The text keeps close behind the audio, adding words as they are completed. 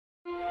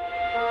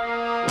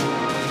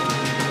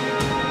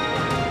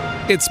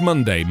It's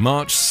Monday,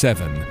 March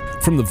 7.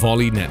 From the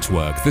Volley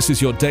Network, this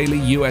is your daily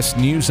US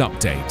news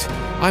update.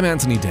 I'm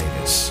Anthony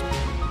Davis.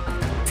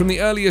 From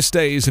the earliest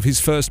days of his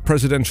first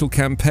presidential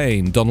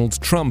campaign, Donald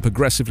Trump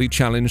aggressively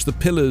challenged the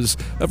pillars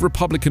of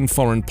Republican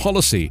foreign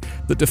policy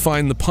that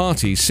defined the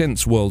party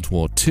since World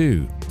War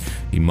II.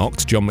 He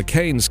mocked John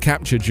McCain's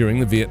capture during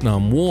the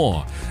Vietnam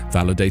War,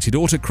 validated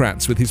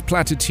autocrats with his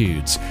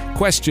platitudes,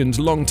 questioned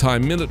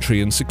long-time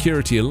military and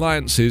security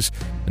alliances,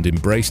 and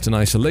embraced an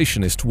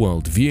isolationist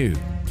worldview.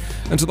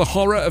 And to the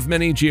horror of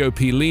many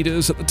GOP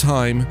leaders at the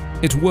time,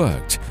 it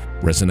worked,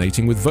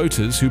 resonating with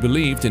voters who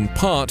believed in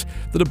part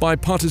that a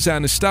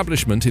bipartisan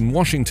establishment in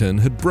Washington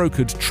had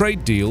brokered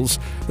trade deals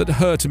that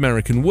hurt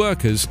American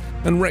workers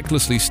and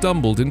recklessly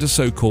stumbled into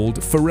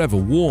so-called forever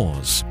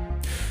wars.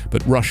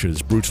 But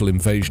Russia's brutal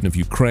invasion of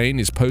Ukraine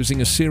is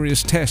posing a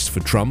serious test for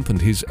Trump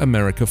and his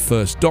America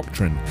First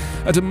doctrine,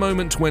 at a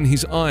moment when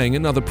he's eyeing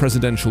another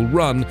presidential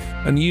run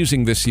and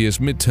using this year's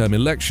midterm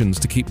elections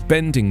to keep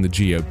bending the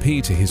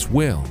GOP to his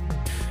will.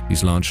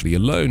 He's largely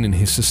alone in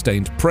his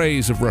sustained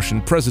praise of Russian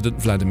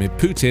President Vladimir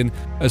Putin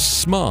as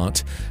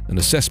smart, an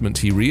assessment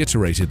he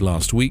reiterated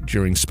last week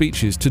during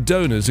speeches to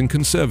donors and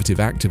conservative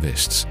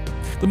activists.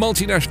 The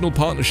multinational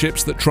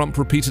partnerships that Trump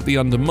repeatedly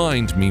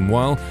undermined,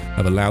 meanwhile,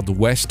 have allowed the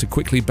West to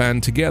quickly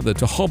band together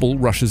to hobble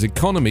Russia's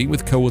economy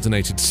with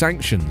coordinated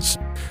sanctions.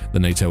 The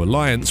NATO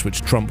alliance,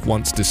 which Trump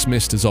once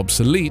dismissed as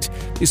obsolete,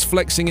 is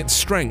flexing its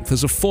strength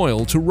as a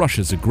foil to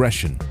Russia's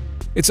aggression.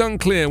 It's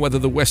unclear whether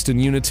the Western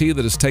unity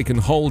that has taken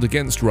hold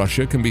against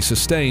Russia can be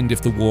sustained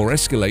if the war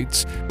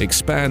escalates,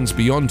 expands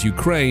beyond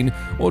Ukraine,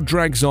 or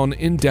drags on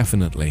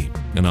indefinitely.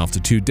 And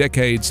after 2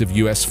 decades of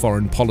US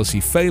foreign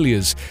policy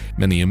failures,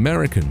 many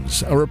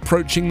Americans are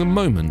approaching the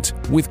moment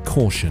with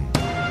caution.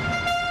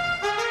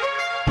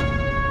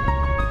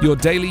 Your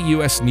daily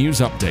US news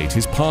update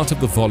is part of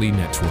the Volley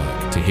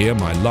Network. To hear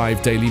my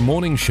live daily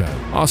morning show,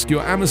 ask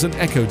your Amazon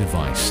Echo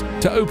device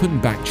to open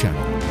Back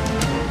Channel.